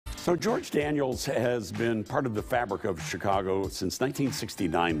So George Daniels has been part of the fabric of Chicago since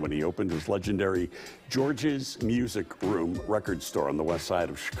 1969 when he opened his legendary George's Music Room record store on the west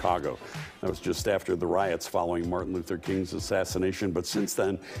side of Chicago. That was just after the riots following Martin Luther King's assassination. But since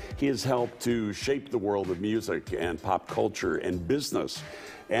then, he has helped to shape the world of music and pop culture and business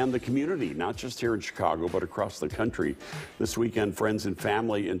and the community, not just here in Chicago, but across the country. This weekend, friends and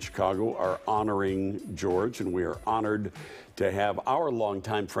family in Chicago are honoring George, and we are honored to have our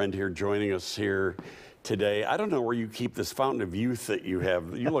longtime friend here joining us here today. I don't know where you keep this fountain of youth that you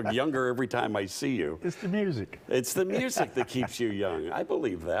have. You look younger every time I see you. It's the music. It's the music that keeps you young. I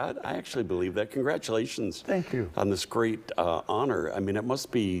believe that. I actually believe that. Congratulations. Thank you. On this great honor. I mean, it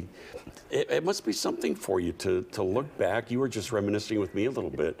must be something for you to look back. You were just reminiscing with me a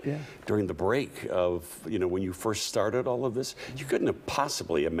little bit during the break of, you know, when you first started all of this. You couldn't have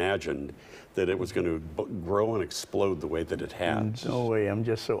possibly imagined that it was going to grow and explode the way that it has. No way. I'm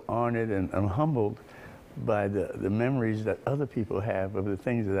just so honored and I'm humbled by the memories that other people have of the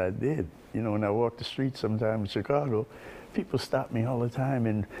things that I did. You know, when I walk the streets sometimes in Chicago, people stop me all the time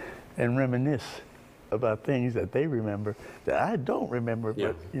and reminisce about things that they remember that I don't remember,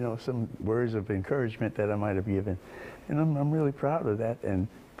 but, you know, some words of encouragement that I might have given. And I'm really proud of that. And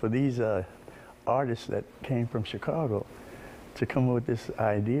for these artists that came from Chicago to come up with this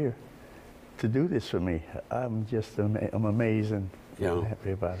idea to do this for me, I'm amazed and I'm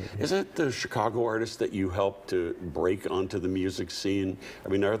happy about it. Is it the Chicago artists that you helped to break onto the music scene? I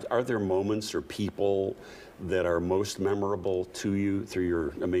mean, are there moments or people that are most memorable to you through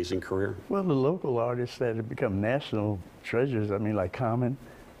your amazing career? Well, the local artists that have become national treasures, I mean, like Common,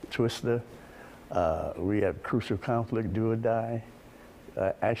 Twister, we have Crucial Conflict, Do or Die.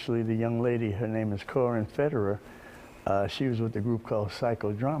 Actually, the young lady, her name is Corinne Federer. She was with a group called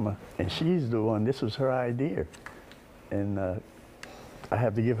Psychodrama, and she's the one, this was her idea. And I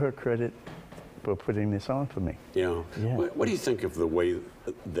have to give her credit for putting this on for me. Yeah. What do you think of the way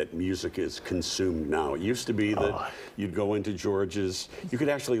that music is consumed now? It used to be that you'd go into George's, you could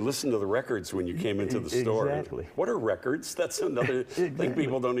actually listen to the records when you came into the store. Exactly. What are records? That's another thing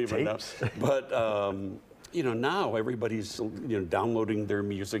people don't even know. But, you know, now everybody's, you know, downloading their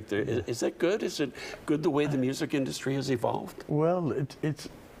music. Is that good? Is it good the way the music industry has evolved? Well,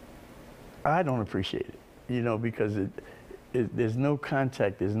 I don't appreciate it, you know, because there's no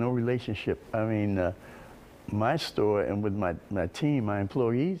contact, there's no relationship. I mean, my store and with my team, my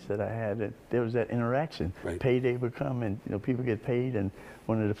employees that I had, there was that interaction. Right. Payday would come and, you know, people get paid, and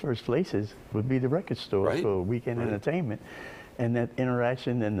one of the first places would be the record store for weekend entertainment. And that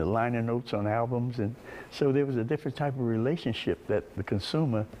interaction and the liner notes on albums. And so there was a different type of relationship that the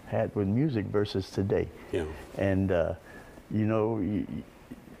consumer had with music versus today. Yeah. And, you know,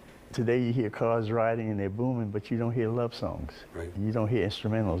 today you hear cars riding and they're booming, but you don't hear love songs. Right. You don't hear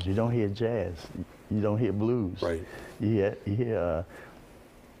instrumentals. You don't hear jazz. You don't hear blues. Right. You hear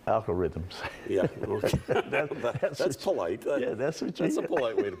algorithms. Yeah, okay. that's polite. That's what you That's a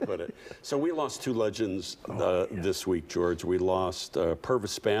polite way to put it. So we lost two legends this week, George. We lost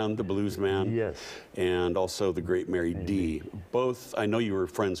Pervis Spann, the blues man, and also the great Merri D. Both, I know you were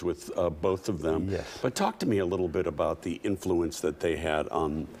friends with both of them, but talk to me a little bit about the influence that they had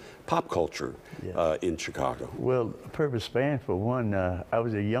on pop culture in Chicago. Well, Pervis Spann, for one, I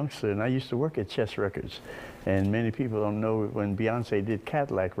was a youngster and I used to work at Chess Records. And many people don't know when Beyonce did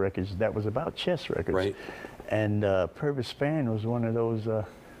Cadillac Records, that was about Chess Records. Right. And Pervis Spann was one of those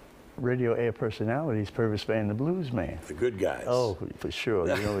radio air personalities, Pervis Spann, the blues man. The good guys. Oh, for sure.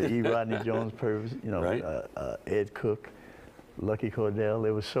 You know, E. Rodney Jones, Pervis, you know, Ed Cook, Lucky Cordell,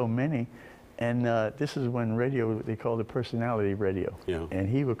 there were so many. And this is when radio, they called it personality radio. Yeah. And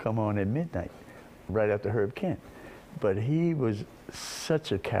he would come on at midnight, right after Herb Kent. But he was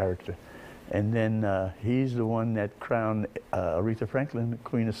such a character. And then he's the one that crowned Aretha Franklin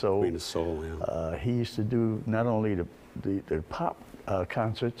Queen of Soul. Queen of Soul, yeah. He used to do not only the pop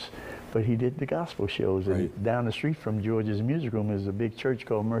concerts, but he did the gospel shows. Right. And down the street from George's Music Room is a big church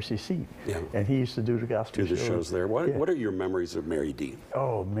called Mercy Seat. Yeah. And he used to do the gospel shows. Do the shows there. What are your memories of Merri D?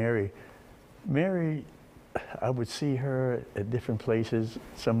 Oh, Merri, I would see her at different places,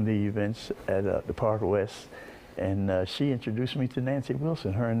 some of the events at the Park West. And she introduced me to Nancy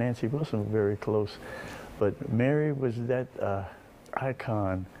Wilson. Her and Nancy Wilson were very close. But Merri was that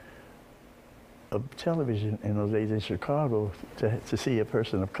icon of television in those days in Chicago to see a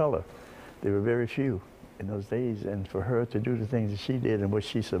person of color. There were very few in those days. And for her to do the things that she did and what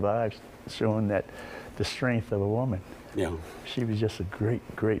she survived, showing that the strength of a woman. Yeah. She was just a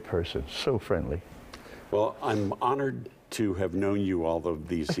great, great person, so friendly. Well, I'm honored to have known you all of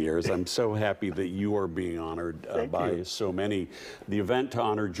these years. I'm so happy that you are being honored by so many. The event to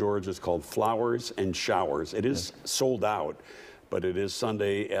honor George is called Flowers and Showers. It is sold out, but it is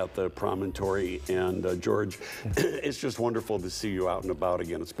Sunday at the Promontory. And George, it's just wonderful to see you out and about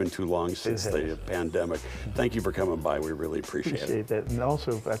again. It's been too long since the pandemic. Thank you for coming by. We really appreciate it. That. And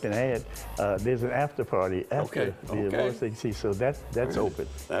also, if I can add, there's an after party after the awards thing. So that's open.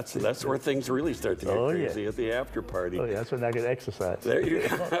 That's where things really start to get crazy, at the after party. Oh yeah, that's when I can exercise. There you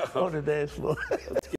go. On the dance floor.